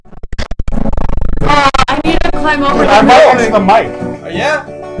climb over I'm the right next to the mic. Yeah?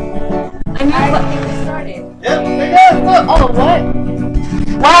 I need I to... think we started. Yep, we did. Look. Oh, what?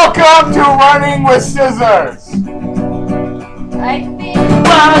 Welcome to Running with Scissors. I think.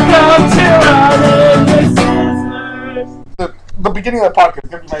 Welcome to Running with Scissors. The beginning of the podcast is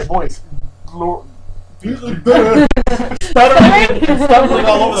gonna be my voice. Stumbling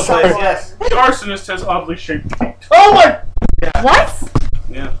all over the place, yes. The arsonist has oddly shaped feet. Oh my! What?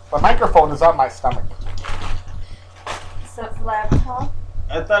 Yeah. The microphone is on my stomach. So it's laptop.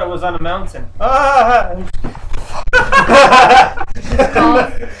 I thought it was on a mountain. Ah!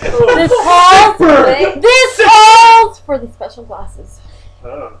 This calls for the special glasses.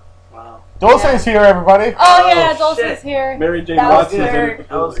 Oh, wow. Dulce is here, everybody. Oh yeah, Oh, Dulce shit. is here. Mary Jane That was Watson is in good. the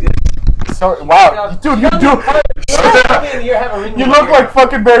That was building. good. So, wow, dude, you do. You look like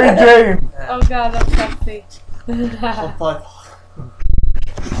fucking Mary Jane. Oh god, that's sexy. And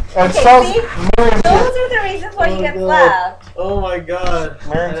Okay, so, see? Miriam's Those here. are the reasons why you get God. slapped. Oh my god.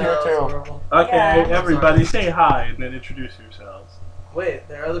 Miriam's I here know, too. it's horrible. Okay, Yeah. everybody say hi and then introduce yourselves. Wait,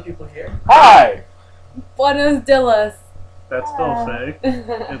 there are other people here? Hi. Buenos dias. That's Hi. Dulce.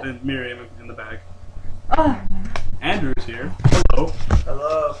 And then Miriam in the back. Oh. Andrew's here. Hello.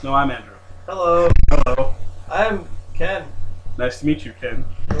 Hello. No, I'm Andrew. Hello. Hello. I'm Ken. Nice to meet you, Ken.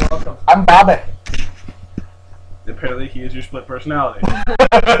 You're welcome. I'm Bobby. Apparently he is your split personality.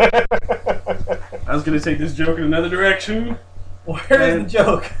 I was going to take this joke in another direction. Where is the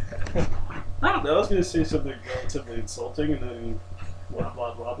joke? I don't know. I was going to say something relatively insulting and then blah,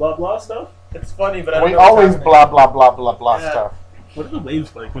 blah, blah, blah, blah stuff. It's funny, but I don't We know what's always happening. blah blah blah blah blah Yeah. stuff. What are the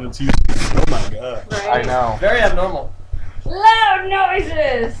waves like when it's used? Oh my god. I know. Very abnormal. Loud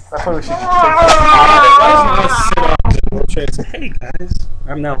noises. That's what we should. Hey guys,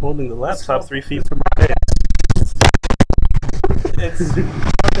 I'm now holding the laptop 3 feet from my head. It's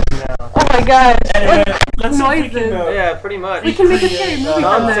Oh my god. Anyway, What let's see if we noises? can, yeah, pretty much. We can make a scary movie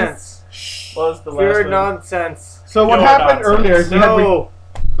from this. Nonsense. what was the last Pure one? nonsense. So what Pure happened nonsense. earlier is we had No.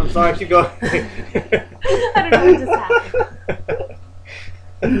 I'm sorry, keep going. I don't know what just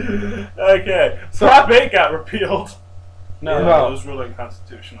happened. Okay, so Prop 8 got repealed. No, No. it was ruling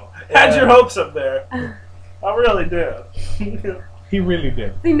unconstitutional. Yeah. Had your hopes up there. I really did. he really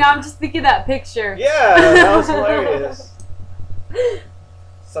did. See, now I'm just thinking of that picture. Yeah, that was hilarious.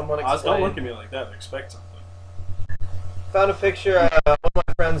 Someone Oz, don't look explained. at me like that. Expect something. Found a picture on one of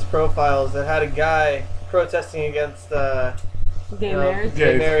my friend's profiles that had a guy protesting against Gay you know, marriage.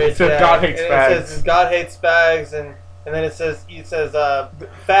 Yeah, gay marriage. it said yeah. God hates And fags. It says God hates fags, and then it says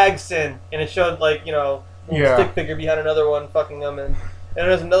fag sin, and it showed like a Yeah. stick figure behind another one fucking them, and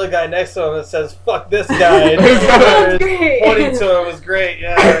there's another guy next to him that says fuck this guy. And That's great. pointing to him was great.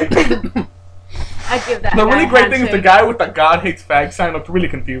 Yeah. I'd give that The guy really a great thing is the handshake. guy with the God hates fag sign looked really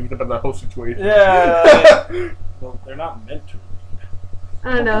confused about the whole situation. Yeah. Well, they're not meant to.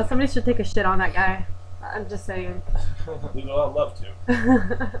 I don't know. Somebody should take a shit on that guy. I'm just saying. We would all love to.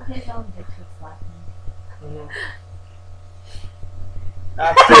 His own dick should slap me.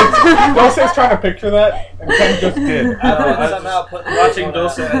 Dulce's trying to picture that, and Ken just did. After somehow put the Watching phone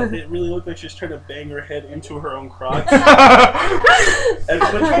Dulce, out. it really looked like she's trying to bang her head into her own crotch. That's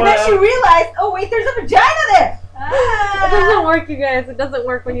At which And point, then she realized, oh wait, there's a vagina there. It doesn't work, you guys. It doesn't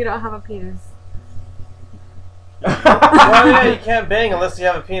work when you don't have a penis. Well, yeah, you can't bang unless you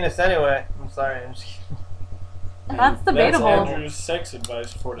have a penis anyway. I'm sorry. I'm just kidding. That's debatable. That's Andrew's sex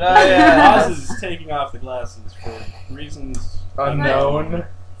advice for today. Oh, yeah. Oz is taking off the glasses for reasons Unknown.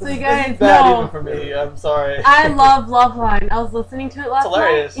 So you This guys is bad know. even for me. I'm sorry. I love Loveline. I was listening to it last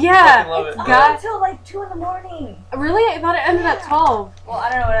hilarious. night. Yeah. Fucking love it. It's on God. until like 2 in the morning. Really? I thought it ended at 12. Well, I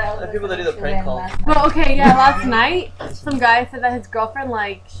don't know what I was. The people that do the listening to prank in calls. last night. But okay, yeah, last night, some guy said that his girlfriend,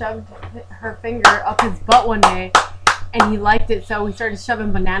 like, shoved her finger up his butt one day, and he liked it, so he started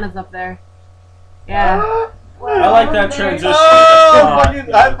shoving bananas up there. Yeah. I like that transition. Oh,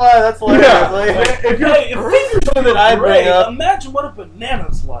 fucking high five. That's hilarious. Yeah. Like, If fingers are that I bring great, up. imagine what a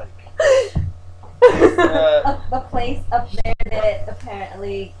banana's like. A place up there that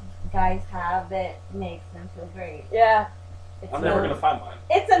apparently guys have that makes them feel great. Yeah. It's I'm never gonna find mine.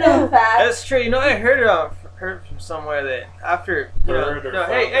 It's a known fact. That's true. You know, I heard from somewhere that after Heard or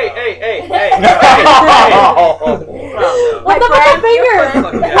found hey, out. What's up with the finger?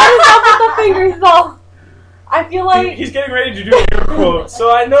 Fucking guy. What is up with the fingers, though? I feel like... He's getting ready to do air quotes,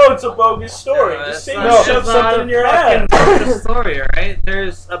 so I know it's a bogus story. No, Just that's say not- you no, shove it's not something in your fucking head. bogus story, right?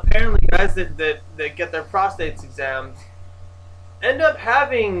 There's apparently guys that get their prostates examined end up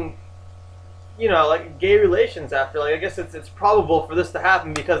having, like gay relations after. Like I guess it's probable for this to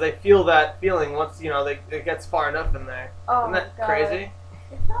happen because they feel that feeling once it gets far enough in there. Oh Isn't that God. crazy?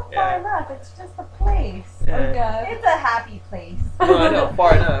 It's not far far enough. It's just a place. Yeah. Oh god. It's a happy place. Well, I know,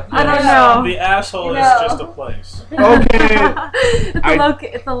 far enough. I don't know. The asshole You is know. just a place. Okay.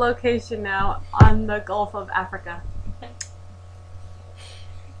 It's a location now on the Gulf of Africa.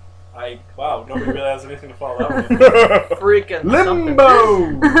 Wow, nobody really has anything to follow that with. Freaking something.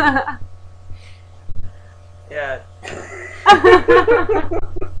 Limbo. Yeah.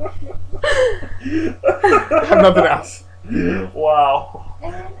 I have nothing else. Wow.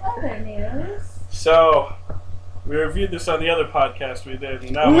 And other news. So, we reviewed this on the other podcast we did.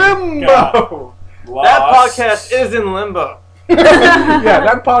 And now we got Limbo. That Lost. podcast is in limbo. Yeah,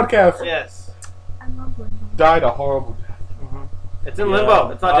 that podcast Yes. I love limbo. died a horrible death. It's in Yeah, limbo.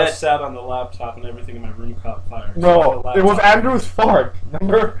 It's not I dead. sat on the laptop and everything in my room caught fire. No, So the it was laptop- Andrew's fart.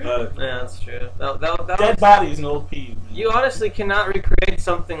 Remember? Yeah, that's true. That Dead was, bodies and old peas. you honestly cannot recreate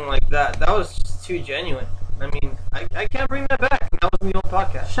something like that. That was just too genuine. I mean, I can't bring that back. That was in the old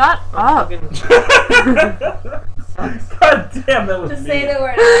podcast. Shut up. God damn, that was Just mean. say the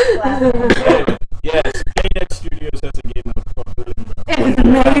word out loud. Anyway, yes, KX Studios has a game called Limbo. It's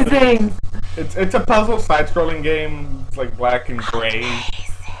amazing. It's a puzzle side-scrolling game. It's like black and gray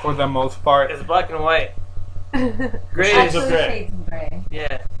for the most part. It's black and white. Gray Shades is of Actually, gray. shades of gray.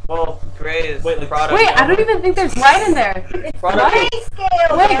 yeah. Well, gray is Wait, like- product. Wait, I don't even think there's white in there. It's Product-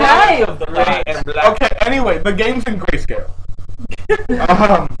 grayscale. Wait, guys. guys. Of the Gray box. and black. Okay, anyway, the game's in grayscale.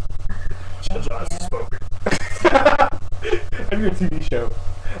 Josh spoke. And your TV show.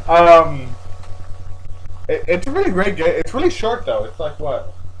 It's a really great game. It's really short though. It's like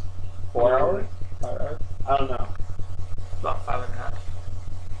what? 4 hours? 5 hours? I don't know. About 5.5.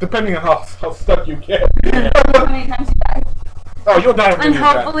 Depending on how stuck you get. How many times you died? Oh, you'll die. And when you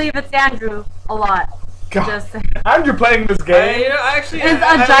die. hopefully if it's Andrew, a lot. God. Just Andrew playing this game. Actually, It's a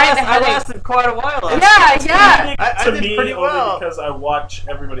I giant lasted headache. quite a while. Yeah, yeah. I to did me, pretty only well. because I watch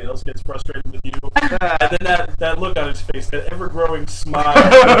everybody else gets frustrated with you. Yeah. And then that look on his face, that ever-growing smile.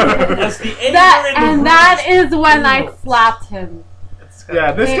 As the anger That is when I slapped him. It's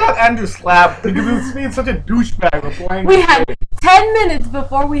Yeah, this got Andrew slapped because he was being such a douchebag for playing We this had game. 10 minutes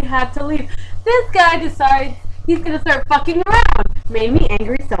before we had to leave. This guy decides he's gonna start fucking around. Made me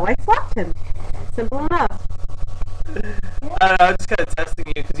angry, so I slapped him. Simple enough. I don't know, I'm just kind of testing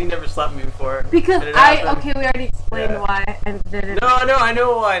you because you never slapped me before. Because And it happened. okay, we already explained Yeah. why I didn't. No, I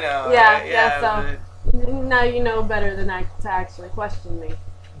know why now. Yeah, right? yeah, Now you know better than I to actually question me.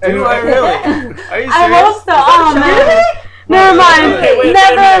 Do I really? Are you serious? I hope so. Is that Oh true? man. Never mind. Okay, wait,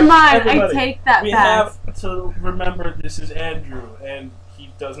 Never mind. everybody. I take that We back. have to remember this is Andrew, and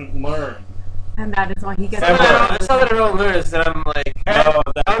he doesn't learn. And that is why he gets. It's not that I don't learn, it's that I'm like, No,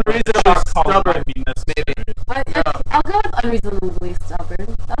 that unreasonably shock column stubborn. might be necessary. I'll go with unreasonably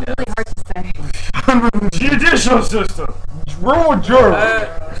stubborn. That's really hard to say. Judicial system. Rule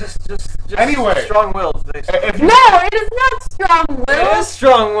juror. Just Anyway. strong-willed. If you- No, it is not strong It will. is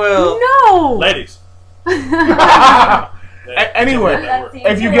strong-willed. No. Ladies. Anyway, That's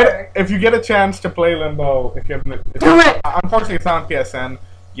the if you get a chance to play Limbo, Do it. Unfortunately, it's not on PSN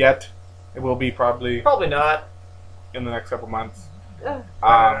yet. It will be probably Probably not. in the next couple months. Ugh.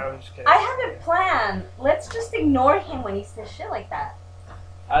 I'm just kidding. I have a plan. Let's just ignore him when he says shit like that.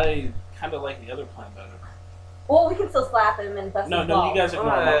 I kind of like the other plan better. Well, we can still slap him and bust No, his no, balls. you guys ignore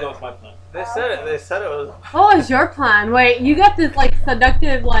him. I'll go with my plan. They said it. They said it was. What was your plan? Wait, you got this like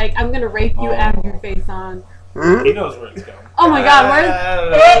seductive, like I'm gonna rape you Oh. Andrew face on. He knows where it's going. Oh my God, where's I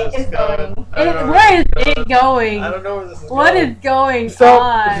don't know where It this is going. I don't know where is this it going? I don't know where this is What going. is going So,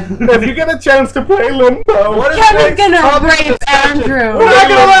 on? if you get a chance to play Limbo, What is Kevin's next gonna topic rape discussion? Andrew. We're not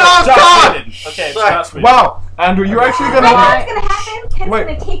gonna let off Joss talk. Whedon. Okay, it's Sorry. Joss Whedon. Wow, Andrew, you're actually You know gonna what's gonna happen? Ken's Wait.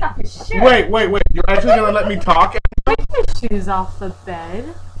 gonna take off his shirt. wait. You're actually gonna let me talk? Take your shoes off the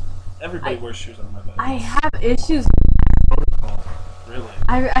bed. Everybody wears shoes on my bed. I have issues. Really?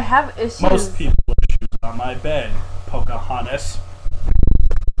 I have issues. Most people wear shoes on my bed. Pocahontas.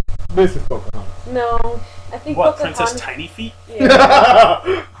 This is Pokemon. No, I think What, Pocahontas- Princess Tiny Feet?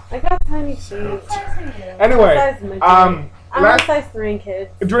 Yeah, I got tiny feet. Anyway, Size midget. um, I'm last- a size 3 kid.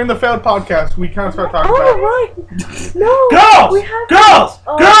 during the failed podcast, we kind of started talking about. Oh right. No. Girls! We have Girls!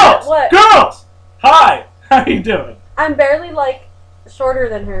 Oh, Girls! what? Girls! Hi! How you doing? I'm barely like shorter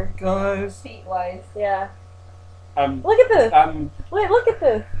than her. Guys. Feet wise. Yeah. I'm... Look at this. I'm... Wait, look at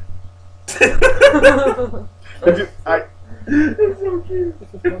this.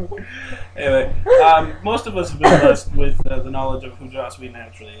 Anyway, most of us have been blessed with the knowledge of who Joss Whedon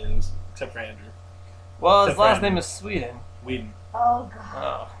actually is, except for Andrew. Well, his Except for last Andrew. name is Sweden. Whedon. Oh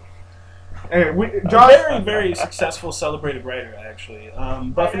god. Oh. Anyway, A Josh, very, very successful, celebrated writer, actually.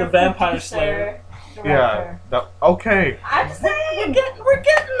 Buffy the Vampire Slayer. yeah. Okay. I'm just saying. We're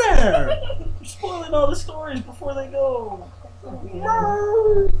getting there. telling all the stories before they go.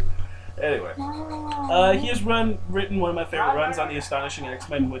 Anyway, he has written one of my favorite runs on the Astonishing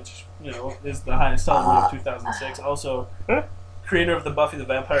X-Men, which is the highest selling of 2006. Also, creator of the Buffy the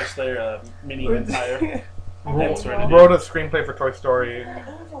Vampire Slayer mini empire. That's right. Wrote a screenplay for Toy Story.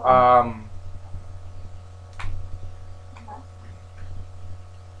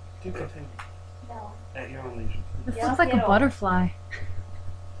 Do continue No. at your own leisure. This Yeah, looks like a quiero. butterfly.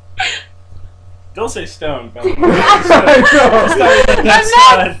 Don't say stone. Bella. I I'm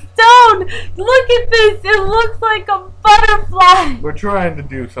not stoned! Look at this! It looks like a butterfly! We're trying to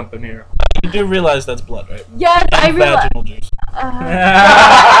do something here. You do realize that's blood, right? Yes, I And realize. vaginal juice.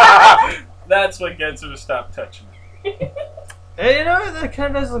 That's what gets her to stop touching it. Hey, you know what? That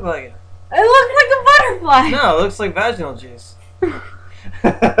kind of does look like it. It looks like a butterfly! No, it looks like vaginal juice.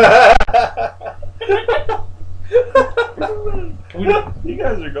 You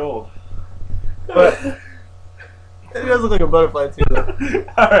guys are gold. But It does look like a butterfly too, though.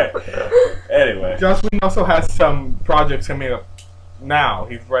 Alright. Anyway. Joss Whedon also has some projects coming up now.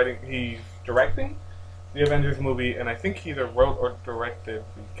 He's directing the Avengers movie, and I think he either wrote or directed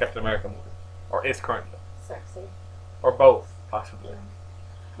the Captain America movie, or is currently, Sexy. or both, possibly.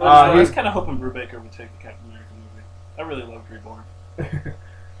 I was kind of hoping Brubaker would take the Captain America movie. I really loved Reborn.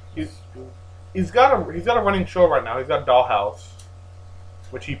 He's got a running show right now. He's got Dollhouse,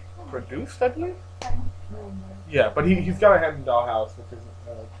 which he produced, I believe. Yeah, but he's got a hand in Dollhouse, which is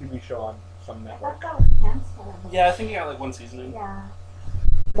a TV show on some I network. thought that was canceled. Yeah, I think he got like one season in. Yeah.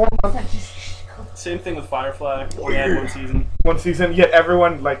 4 months, Same thing with Firefly. Only had one season, one season. Yet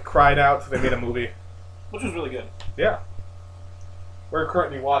everyone like cried out, so they made a movie. which was really good. Yeah, we're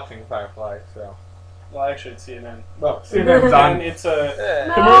currently watching Firefly, so. Well, actually, it's CNN. Well, CNN's on. And it's a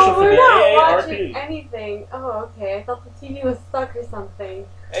Yeah. commercial for we're the not AARP. watching anything. Oh, okay. I thought the TV was stuck or something.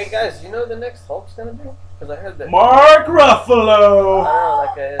 Hey guys, you know who the next Hulk's gonna be? Because I heard that. Mark I Ruffalo! don't know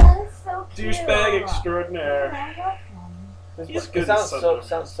that guy That is so cute. Douchebag extraordinaire. I love him. is. He's It good sounds in so some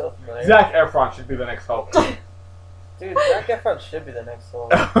sounds so familiar. Zac Efron should be the next Hulk. Dude, Zac Efron should be the next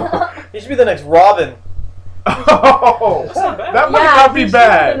Hulk. He should be the next Robin. Oh, That's not bad. that might yeah, not he be should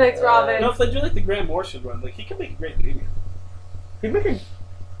bad. the next Robin. No, if they do like the Grant Morrison run, like he could make a great baby. He's making.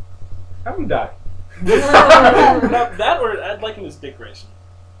 Have him die. No, that or I'd like him as Dick Grayson.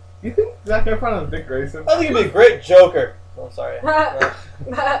 You think Zac Efron is Dick Grayson? I think he'd be a great Joker. Oh, sorry. You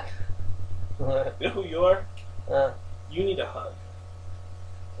know who you are? You need a hug.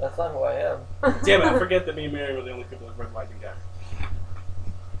 That's not who I am. Damn it, I forget that me and Mary were the only people that read Lightning Guy.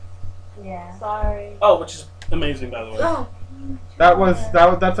 Yeah. Sorry. Oh, which is amazing, by the way. Oh,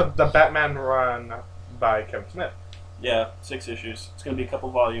 That's the Batman run by Kevin Smith. Yeah, 6 issues. It's going to be a couple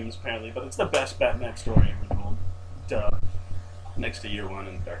volumes, apparently, but it's the best Batman story ever told. Duh. Next to Year One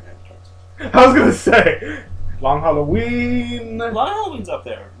and Dark Knight Returns. I was gonna say Long Halloween. Long Halloween's up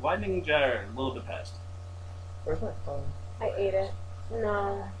there. Lightning Gyre, a little bit past. Where's my phone? I ate it.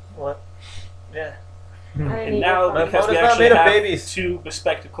 No. What? Yeah. I didn't And eat now, your phone. because phone we is not actually made of have babies. 2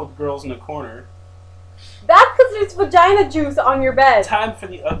 bespectacled girls in a corner, That's because there's vagina juice on your bed. time for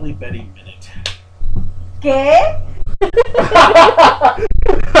the Ugly Betty Minute. ¿Qué?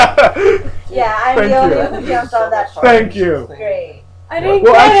 Yeah, I'm Thank the only you. one who jumped on that short. Thank you. Great. I didn't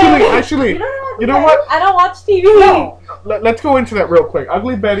Well, get it. actually, don't you know what? I don't watch TV. No. Let's go into that real quick.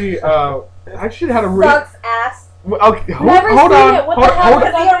 Ugly Betty actually had a really. Sucks ass. Okay, Never hold seen on. it. What Hold, the hell hold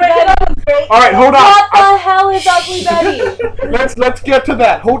is on. Ugly Betty? Great. All right, hold on. What the hell is Ugly Betty? Let's get to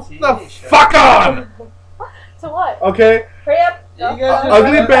that. Hold the fuck on. To what? Okay. Hurry up. You guys just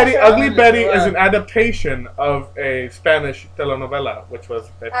Ugly read Betty. that Ugly show? Betty is an adaptation of a Spanish telenovela, which was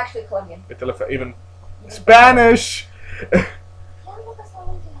Actually, Colombian. even Spanish.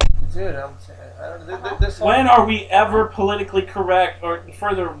 Dude, I don't. This whole- When are we ever politically correct, or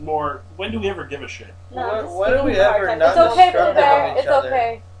furthermore, when do we ever give a shit? No, I'm just When do we giving you a hard ever time. not It's okay, destructive Blue of Bear. each It's other?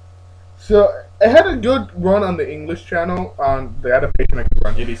 okay. So it had a good run on the English channel on the adaptation I could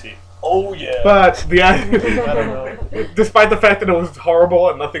run. ABC. Oh yeah. But the I don't know. despite the fact that it was horrible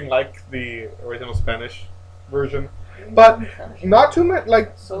and nothing like the original Spanish version, but not too much.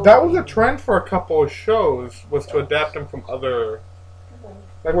 Like So- that was a trend for a couple of shows was to adapt them from other.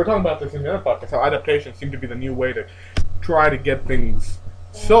 Like we're talking about this in the other podcast, how adaptations seem to be the new way to try to get things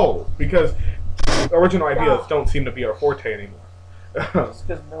sold because original ideas don't seem to be our forte anymore. It's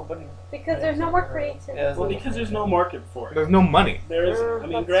because nobody. Because there's no more creativity. Yeah, Well, because there's no market for it. There's no money. There is. I mean,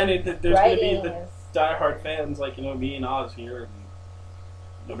 That's- granted, that there's going to be Writing the is. diehard fans like me and Oz here, and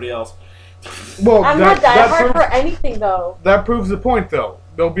nobody else. Well, I'm not diehard for anything though. that proves the point, though.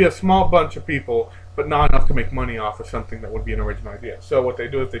 There'll be a small bunch of people, but not enough to make money off of something that would be an original idea. So what they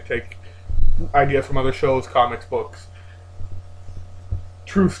do is they take ideas from other shows, comics, books,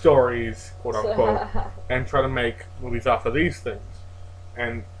 true stories, quote unquote, and try to make movies off of these things.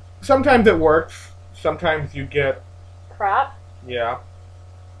 And sometimes it works. Sometimes you get, Crap. yeah,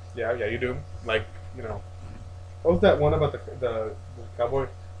 you do. Like, you know, what was that one about the cowboy?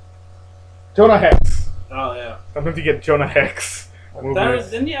 Jonah Hex. Oh yeah. Sometimes you get Jonah Hex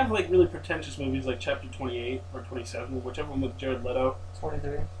movies. Then you have like really pretentious movies like Chapter 28 or 27, whichever one with Jared Leto.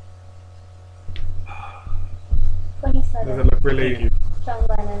 23. 27. Does it look really? John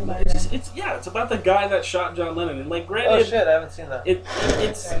Lennon. It's about the guy that shot John Lennon, and like Oh granted, shit, I haven't seen that. it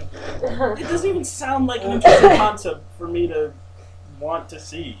doesn't even sound like an interesting concept for me to want to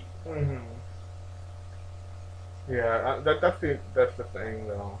see. Mm-hmm. Yeah, that's the thing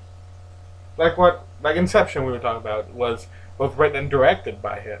though. Like Inception we were talking about was written and directed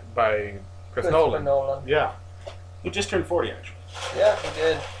by Chris Nolan. Yeah. Who just turned 40 actually. Yeah, he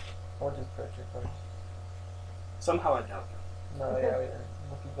did. Or just picture first. Somehow I doubt No, yeah, we didn't.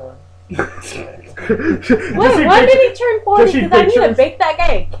 We'll keep going. that. Wait, why did he turn 40? Does she Because I need to pictures? bake that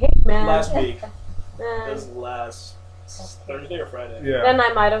guy a cake, man. Last week. Uh, This last Thursday or Friday. Yeah. Then I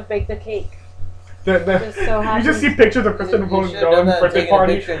might have baked a cake. Just so You happens. just see pictures of Kristen You Nolan's should've done that, birthday taken a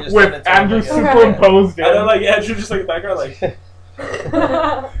party picture and just sent it with to him, Andrew like, superimposed in. And then like Andrew just like in the background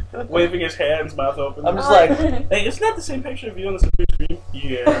like waving his hands, mouth open. I'm just like, Hey, isn't that the same picture of you on the split screen?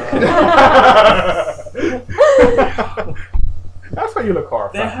 Yeah. That's why you look They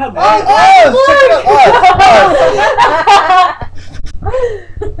horrified. had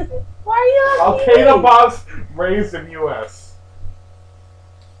Why are you on Al TV? Qaeda boss raised in U.S.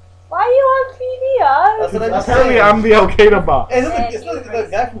 Why are you on TV, That's what I just Apparently, said. I'm the Al Qaeda boss. Hey, is this the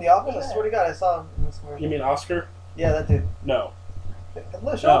guy from The Office? I swear to God, I saw him in this movie. You mean Oscar? Yeah, that dude. No.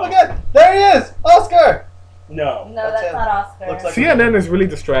 Look, show him again. There he is, Oscar. No. No, That's that's him. not Oscar. Looks like CNN is really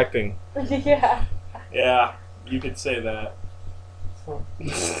distracting. Yeah. Yeah, you could say that. I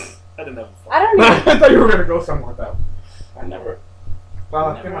didn't have a I don't I even. thought you were gonna go somewhere with that. I never.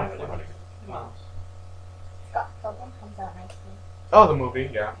 Well, never come on. had anybody. Come on. Scott Pilgrim comes out next week. Oh, the movie.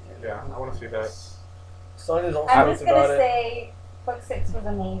 Yeah, I want to see that. Sonya's all I'm stoked just gonna about it. say book 6 was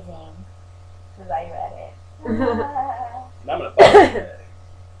amazing because I read it. And I'm gonna buy it.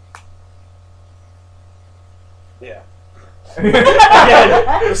 Yeah.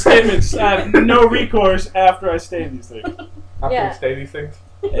 Again, the statements. I have no recourse after I say these things. After Yeah. you say these things.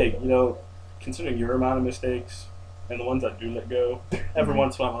 Hey, considering your amount of mistakes and the ones I do let go, every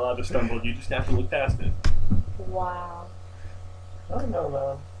once in a while I'm allowed to stumble. You just have to look past it. Wow. I don't know,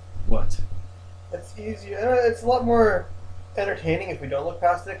 man. What? It's easier. It's a lot more entertaining if we don't look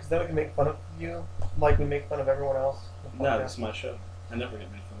past it, because then we can make fun of you, like we make fun of everyone else. No, this is my show. I never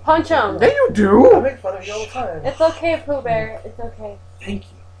get made fun of. Punch him. Yeah, you I do. make fun of you all the time. It's okay, Pooh Bear. It's okay. Thank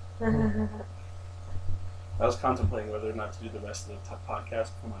you. I was contemplating whether or not to do the rest of the podcast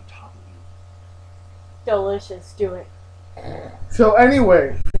from on top of you. Delicious. Do it. So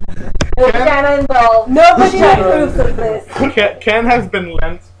anyway, With Shanna involved. Nobody approves of this. Ken has been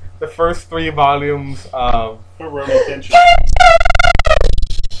lent the first 3 volumes of. For Roman Kenshin.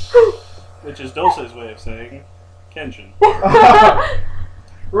 Which is Dulce's way of saying Kenshin.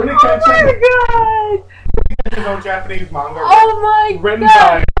 Rooney Oh Kenshin my god! is no Japanese manga Oh my written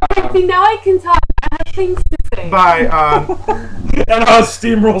god! See, now I can talk. I have things to say. by And how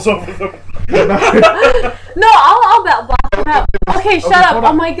steamrolls over them. No, I'll block him out. Okay, shut up. hold Oh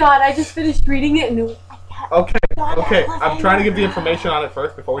on. my god, I just finished reading it and it was Okay. I'm trying to give the information on it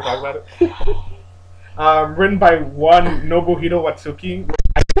first before we talk about it. Written by one Nobuhito Watsuki.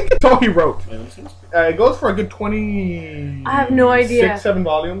 I think it's all he wrote. It goes for a good 20. I have no idea. 6, 7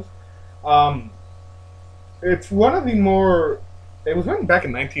 volumes. It's one of the more. It was written back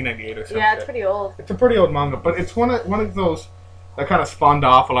in 1998 or something. Yeah, it's pretty old. It's a pretty old manga, but it's one of those that kind of spawned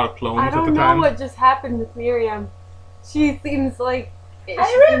off a lot of clones I at the don't know time. what just happened with Miriam. She seems like. I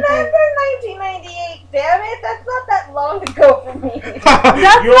remember 1998, damn it! That's not that long ago for me. That's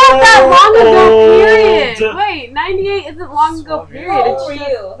not that long ago, period. Wait, 98 isn't long ago, So period. How old It's were just,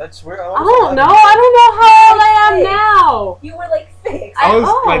 you? That's weird. I don't know. I don't know how old I am now. You were like 6. I was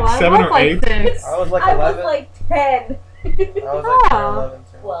like 7 or 8. 6. I was like I 11. was like 10. I was like 10 or Oh. 11 too.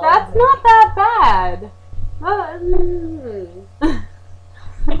 Well, That's not that bad.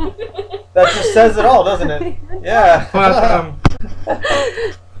 That just says it all, doesn't it? Yeah. But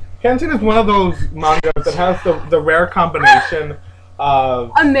Kenshin is one of those mangas that has the rare combination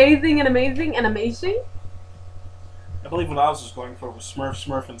of. Amazing and amazing and amazing. I believe what I was just going for was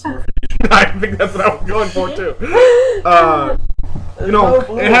Smurf, and Smurf. I think that's what I was going for too.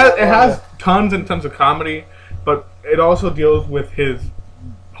 It has tons and tons of comedy, but it also deals with his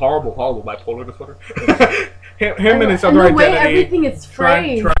horrible bipolar disorder. him and his other and the way identity. everything is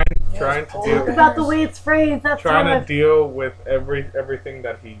phrased. Trying to Talk deal. about the way it's phrased. That's Trying how to deal with everything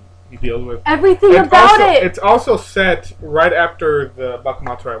that he deals with. everything about it. It's also set right after the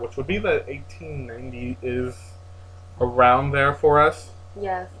Bakumatsu, which would be the 1890 is around there for us.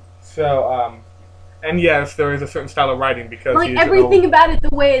 Yes. So, and yes, there is a certain style of writing because Like he's everything about it,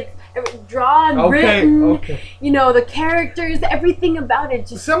 the way it's drawn, written, Okay. you know, the characters, everything about it.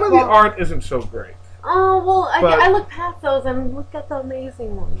 Just Some of the art isn't so great. Oh well, but- I look past those and look at the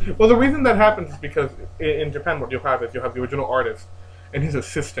amazing ones. Well, the reason that happens is because in Japan, what you'll have is you'll have the original artist and his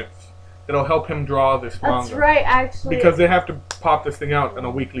assistants that'll help him draw this manga. That's right, actually. Because they have to pop this thing out on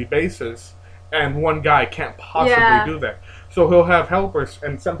a weekly basis, and one guy can't possibly do that. So he'll have helpers,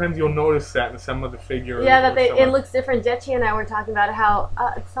 and sometimes you'll notice that in some of the figures. Yeah, that or some it of- looks different. Jetchi and I were talking about how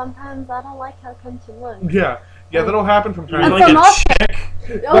sometimes I don't like how Kenshin looks. Yeah, that'll happen from time You to And like time. some a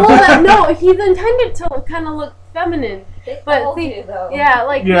chick? well, no, he's intended to kind of look feminine. They But told see, you, though. yeah,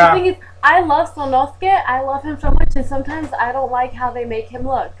 like Yeah. the thing is, I love Sonosuke. I love him so much, and sometimes I don't like how they make him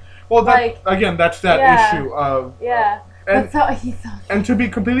look. Well, that, like- again, that's that Yeah. issue of. Yeah, And, that's how he's so. and to be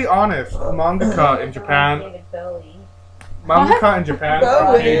completely honest, mangaka in Japan, David Bowie. mangaka in Japan are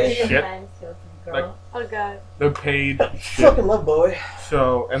Bowie. paid shit. Like- Oh god. They're paid shit. Fucking love Bowie.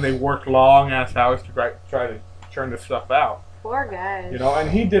 So, and they work long ass hours to try to churn this stuff out. Poor guys. You know, and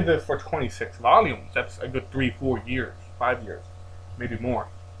he did this for 26 volumes. That's a good 3-4 years, 5 years, maybe more.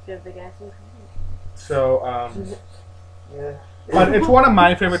 Give the guy some credit. So, Yeah. but it's one of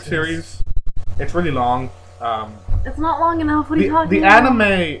my favorite series. It's really long. It's not long enough. What are you talking The about? anime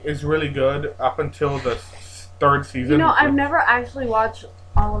is really good up until the third season. You know, I've never actually watched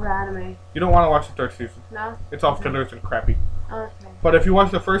all of the anime. You don't want to watch the third season. No? It's off killers and crappy. Okay. But if you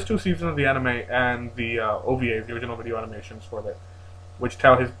watch the first 2 seasons of the anime and the OVAs, the original video animations for it, which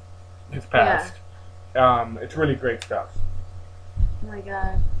tell his past, it's really great stuff. Oh my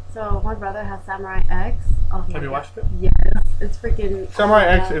god. So, my brother has Samurai X. Oh my Have you God. watched it? Yes. It's freaking. Samurai oh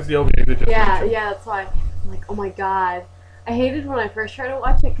my X God. is the OVA they just Yeah, mentioned. yeah, that's why. I'm like, oh my god. I hated when I first tried to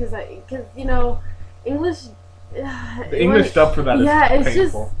watch it because, you know, English. The English dub for that is yeah, it's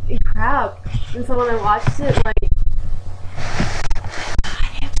painful. just crap. And so when I watched it, like.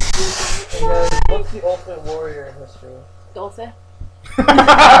 And then, what's the Ultimate Warrior in history? Dulce?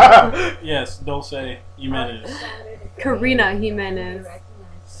 Yes, Dulce Jimenez. Karina Jimenez.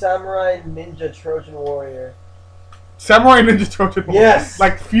 Samurai Ninja Trojan Warrior. Samurai Ninja Trojan War. Yes.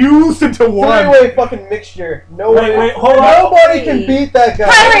 Like fused into one. Three-way fucking mixture. No Wait, way. hold on. Nobody can beat that guy.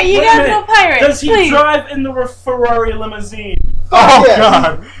 Pirate! You Wait a gotta minute. go pirate! Does he please. drive in the Ferrari limousine? Oh Yes.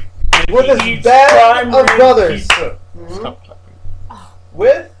 god. With He his eats bag prime of rib brothers. pizza. Mhm. Stop clapping.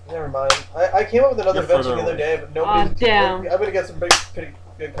 With? Never mind. I came up with another You're venture further the other away. day, but nobody's. damn. I'm gonna get some pretty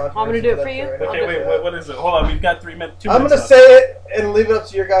good controversy. Want me to do it that for you? shit right Okay, now. wait, what is it? Hold on, we've got 3 minutes. 2 I'm minutes gonna left. say it and leave it up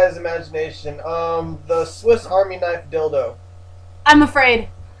to your guys' imagination. The Swiss Army knife dildo. I'm afraid.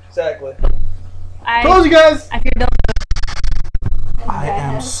 Exactly. Told I you guys. fear Dulce. I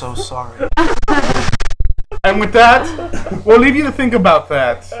am so sorry. And with that, we'll leave you to think about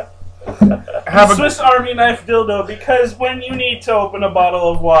that. Have a Swiss Army knife dildo, because when you need to open a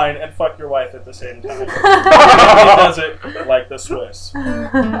bottle of wine and fuck your wife at the same time, it does it like the Swiss.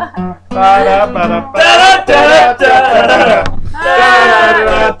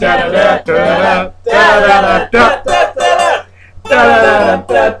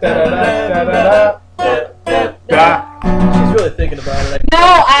 She's really thinking about it. No,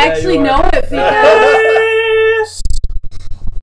 I Yeah, actually you are. know it because